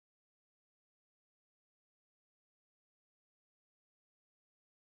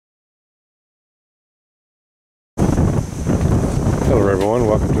Hello everyone,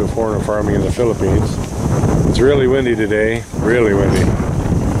 welcome to Foreigner Farming in the Philippines. It's really windy today, really windy.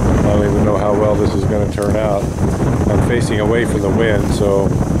 I don't even know how well this is going to turn out. I'm facing away from the wind, so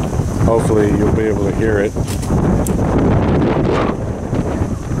hopefully you'll be able to hear it.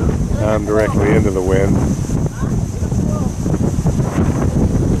 I'm directly into the wind.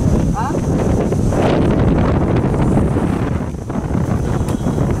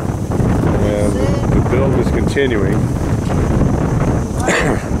 And the build is continuing.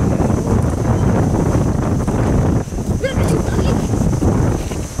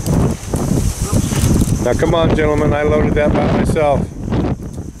 Now come on gentlemen, I loaded that by myself.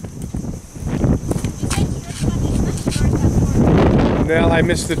 Well, I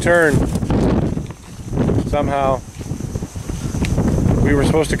missed the turn. Somehow. We were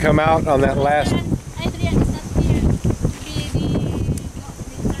supposed to come out on that last...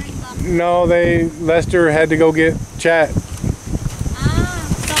 No, Lester had to go get Chat.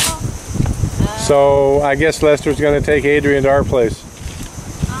 So I guess Lester's going to take Adrian to our place.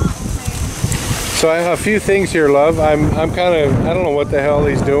 So I have a few things here, love. I'm kind of, I don't know what the hell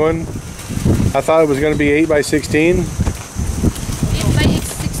he's doing. I thought it was going to be 8 by 16. 8 by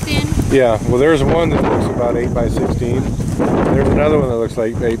 16? Yeah, well there's one that looks about 8 by 16. There's another one that looks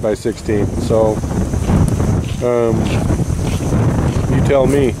like 8 by 16. So, you tell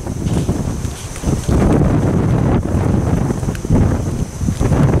me.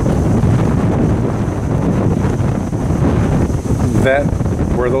 That,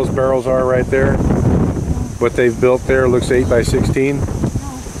 where those barrels are right there, what they've built there looks 8 by 16. No.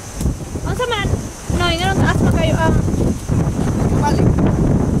 Ano man? No, yung ganun taas pa kayo ang kani.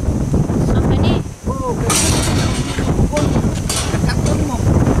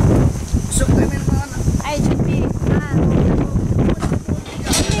 I should be.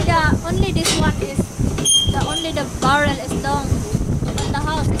 Only this one is only the barrel is long. But the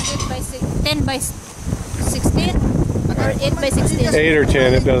house is 8 by 10 by 16. Or 8 by 16. 8 or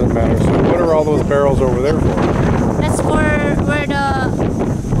 10, it doesn't matter. So what are all those barrels over there for? That's for where the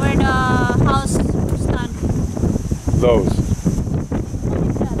house stand. Those.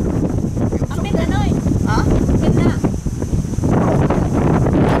 Huh?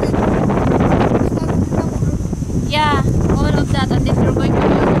 Yeah, all of that, and then you're going to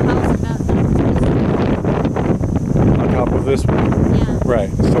build the house On top of this one? Yeah. Right.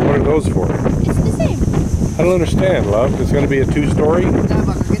 So what are those for? It's the same. I don't understand, love. It's going to be a 2-story? I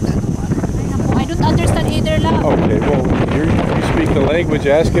don't understand either, love. Okay, well, you speak the language.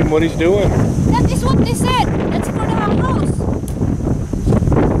 Ask him what he's doing. That is what they said. That's for the house.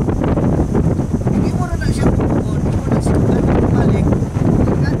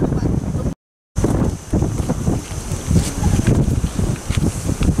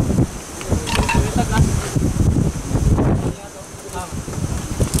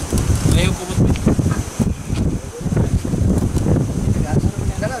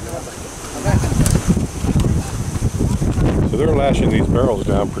 So they're lashing these barrels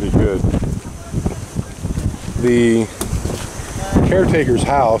down pretty good. The Caretaker's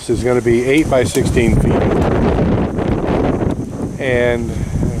house is going to be 8 by 16 feet. And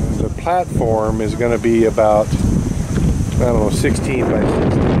the platform is going to be about, I don't know, 16 by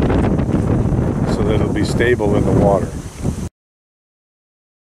 16. So that it'll be stable in the water.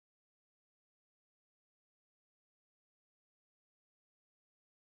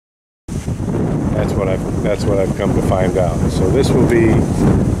 That's what I've come to find out. So this will be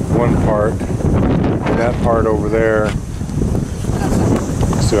one part, and that part over there,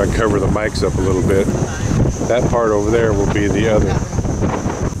 so I cover the mics up a little bit, that part over there will be the other.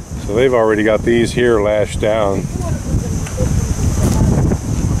 So they've already got these here lashed down.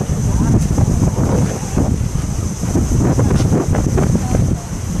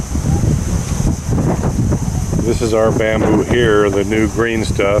 This is our bamboo here, the new green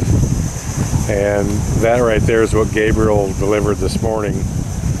stuff. And that right there is what Gabriel delivered this morning,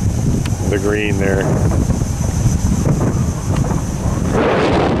 the green there.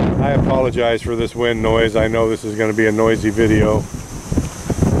 I apologize for this wind noise. I know this is going to be a noisy video.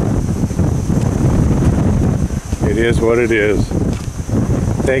 It is what it is.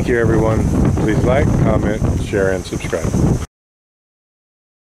 Thank you everyone. Please like, comment, share, and subscribe.